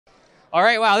All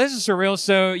right, wow, this is surreal.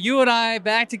 So you and I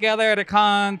back together at a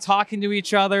con, talking to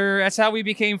each other. That's how we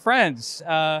became friends.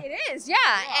 It is, yeah.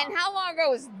 And how long ago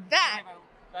was that?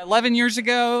 11 years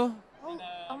ago.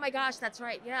 Oh my gosh, that's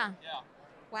right. Yeah. Yeah.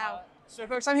 Wow. So,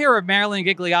 folks, I'm here with Marilyn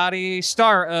Ghigliotti,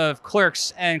 star of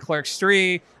Clerks and Clerks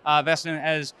 3, best known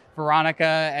as Veronica,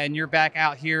 and you're back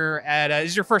out here at,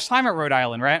 this is your first time at Rhode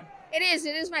Island, right? It is.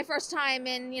 It is my first time.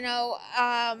 And,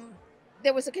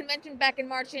 there was a convention back in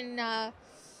March in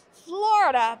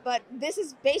Florida, but this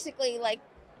is basically like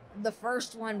the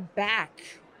first one back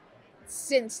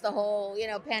since the whole,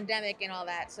 pandemic and all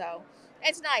that. So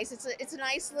it's nice. It's a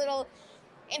nice little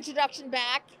introduction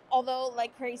back, although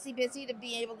like crazy busy to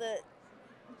be able to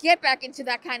get back into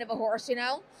that kind of a horse,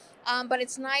 but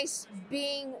it's nice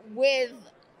being with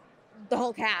the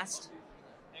whole cast.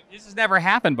 This has never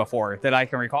happened before that I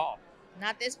can recall.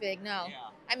 Not this big, no. Yeah.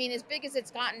 I mean, as big as it's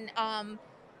gotten.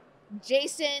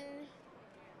 Jason,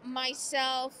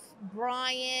 myself,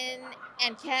 Brian,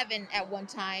 and Kevin at one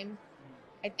time.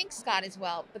 I think Scott as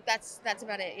well, but that's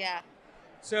about it. Yeah.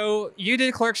 So you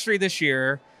did Clerks 3 this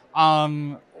year.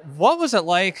 What was it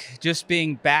like just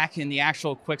being back in the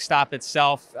actual Quick Stop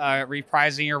itself,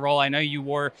 reprising your role? I know you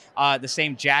wore the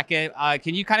same jacket.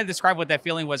 Can you kind of describe what that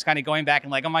feeling was, kind of going back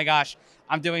and like, oh my gosh,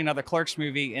 I'm doing another Clerks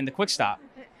movie in the Quick Stop?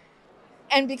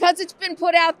 And because it's been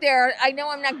put out there, I know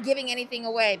I'm not giving anything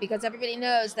away because everybody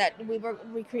knows that we were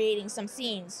recreating some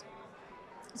scenes.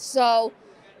 So,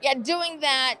 yeah, doing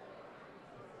that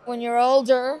when you're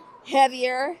older,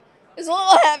 heavier, is a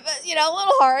little heavy, a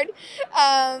little hard,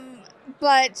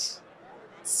 but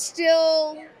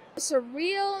still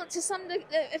surreal to some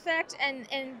effect,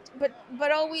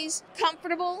 but always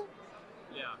comfortable.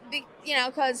 Yeah.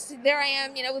 Because there I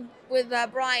am, with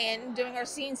Brian doing our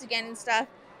scenes again and stuff.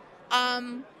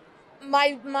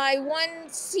 My one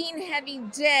scene heavy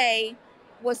day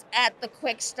was at the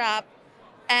Quick Stop,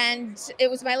 and it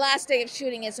was my last day of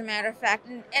shooting, as a matter of fact,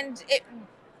 and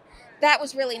that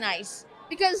was really nice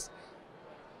because,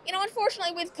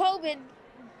 unfortunately with COVID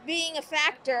being a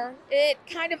factor, it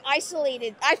kind of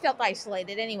isolated. I felt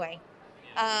isolated anyway.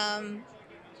 I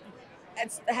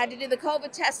had to do the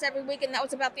COVID test every week, and that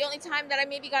was about the only time that I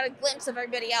maybe got a glimpse of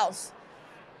everybody else.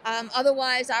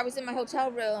 Otherwise, I was in my hotel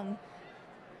room,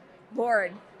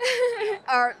 bored,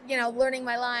 or learning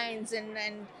my lines and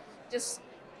just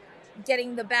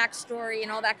getting the backstory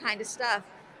and all that kind of stuff.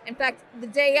 In fact, the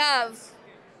day of,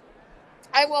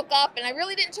 I woke up and I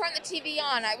really didn't turn the TV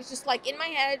on. I was just like in my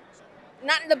head,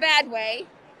 not in the bad way,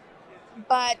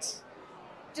 but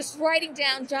just jotting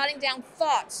down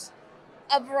thoughts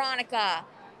of Veronica,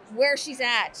 where she's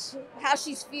at, how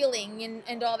she's feeling,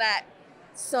 and all that,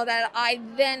 so that I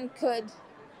then could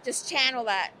just channel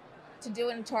that to do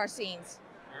it into our scenes.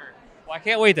 Well, I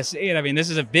can't wait to see it. I mean, this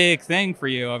is a big thing for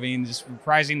you. I mean, just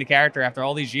reprising the character after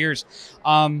all these years.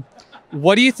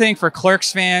 What do you think for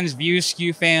Clerks fans, View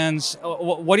Askew fans?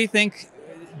 What do you think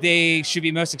they should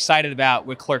be most excited about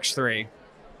with Clerks 3?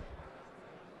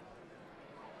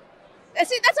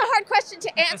 See, that's a hard question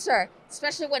to answer,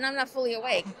 especially when I'm not fully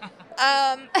awake.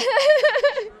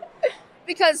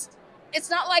 Because it's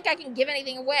not like I can give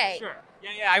anything away. Sure.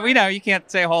 Yeah, we know you can't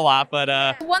say a whole lot,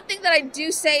 but... One thing that I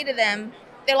do say to them,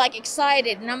 they're like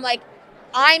excited, and I'm like,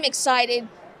 I'm excited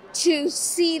to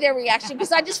see their reaction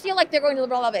because I just feel like they're going to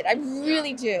love it. I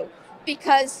really do,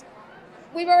 because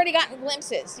we've already gotten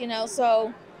glimpses,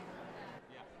 so...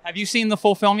 Have you seen the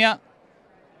full film yet?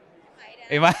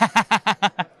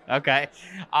 Okay.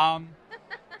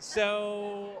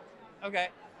 Okay.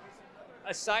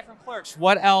 Aside from Clerks,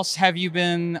 what else have you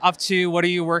been up to? What are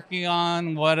you working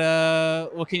on? What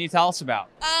can you tell us about?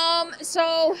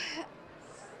 So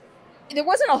there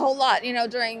wasn't a whole lot,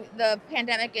 during the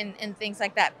pandemic and things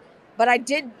like that. But I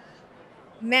did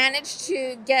manage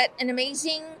to get an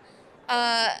amazing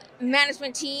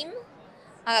management team,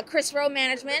 Chris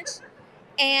Management,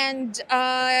 and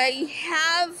I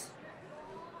have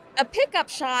a pickup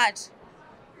shot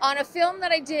on a film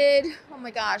that I did, oh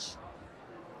my gosh,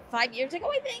 5 years ago,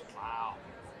 I think. Wow.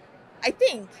 I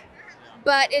think.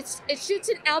 But it shoots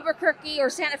in Albuquerque or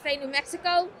Santa Fe, New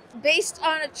Mexico, based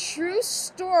on a true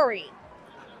story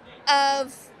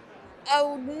of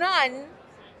a nun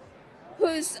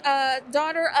who's a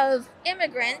daughter of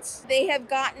immigrants. They have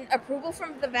gotten approval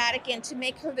from the Vatican to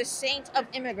make her the saint of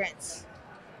immigrants.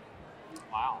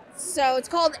 Wow. So it's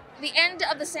called The End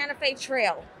of the Santa Fe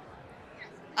Trail.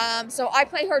 So I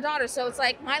play her daughter, so it's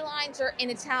like my lines are in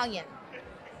Italian.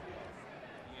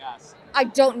 Yes. I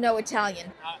don't know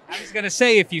Italian. I was going to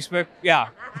say if you spoke, yeah.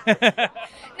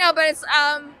 No, but it's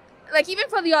like even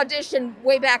for the audition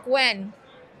way back when,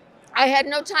 I had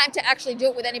no time to actually do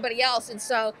it with anybody else. And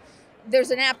so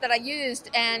there's an app that I used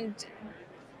and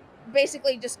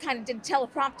basically just kind of did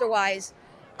teleprompter wise.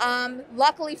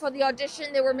 Luckily for the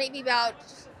audition, there were maybe about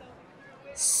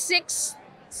 6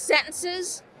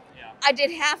 sentences. Yeah. I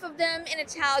did half of them in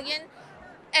Italian.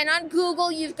 And on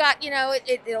Google, you've got,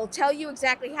 it'll tell you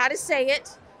exactly how to say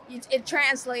it. It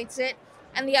translates it.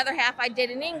 And the other half I did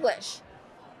in English.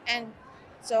 And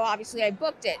so obviously I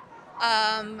booked it.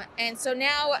 And so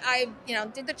now I,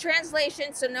 did the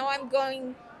translation. So now I'm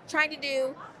trying to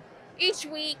do each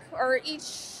week or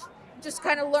just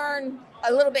kind of learn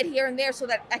a little bit here and there so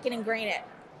that I can ingrain it.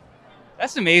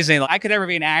 That's amazing. I could never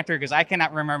be an actor because I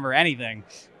cannot remember anything.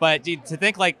 But to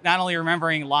think like not only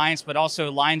remembering lines, but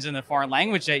also lines in a foreign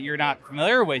language that you're not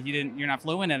familiar with, you're not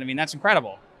fluent in. I mean, that's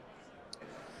incredible.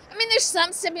 I mean, there's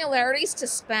some similarities to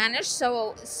Spanish,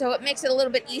 so it makes it a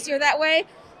little bit easier that way.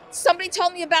 Somebody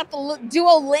told me about the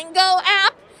Duolingo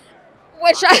app,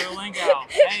 which Duolingo.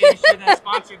 Hey, you should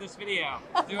sponsor this video.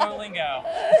 Duolingo.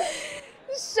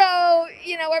 So,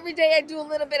 every day I do a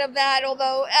little bit of that,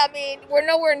 although, I mean, we're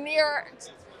nowhere near.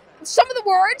 Some of the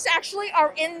words actually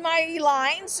are in my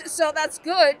lines, so that's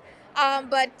good.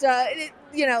 But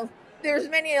there's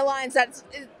many lines that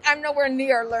I'm nowhere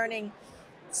near learning.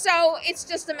 So it's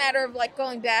just a matter of like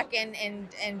going back and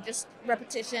just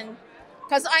repetition,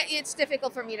 because it's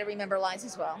difficult for me to remember lines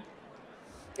as well.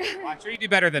 Well, I'm sure you do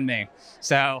better than me.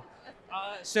 So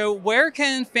where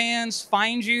can fans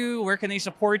find you? Where can they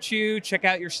support you? Check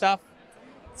out your stuff?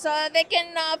 So they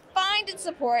can find and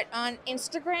support on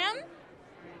Instagram,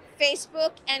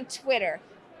 Facebook, and Twitter.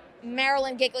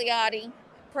 Marilyn Ghigliotti,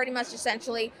 pretty much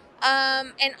essentially.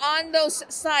 And on those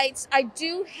sites, I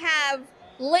do have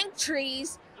link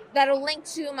trees that'll link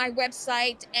to my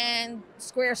website and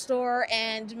Square Store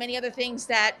and many other things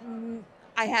that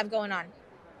I have going on.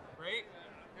 Great.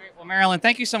 Well, Marilyn,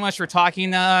 thank you so much for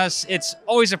talking to us. It's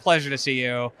always a pleasure to see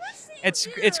you. It's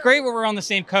great when we're on the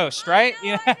same coast, right? I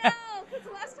know, because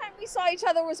the last time we saw each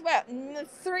other was what,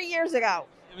 3 years ago.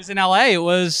 It was in LA. It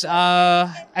was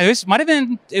might have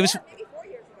been, it was, maybe 4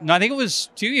 years ago. No, I think it was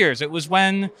 2 years. It was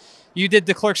when you did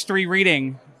the Clerks 3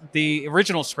 reading, the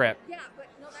original script. Yeah, but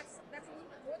no, that's a little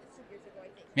bit more than 2 years ago, I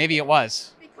think. Maybe it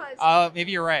was. Because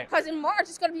maybe you're right. Because in March,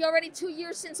 it's going to be already 2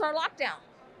 years since our lockdown.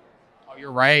 Oh,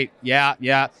 you're right. Yeah.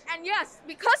 And yes,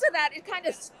 because of that, it kind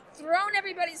of thrown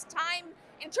everybody's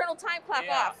internal time clock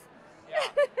off.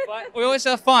 Yeah. But we always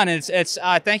have fun. It's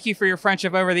thank you for your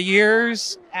friendship over the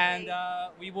years, and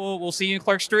we'll see you in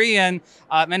Clerks 3 and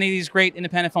many of these great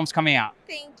independent films coming out.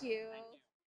 Thank you.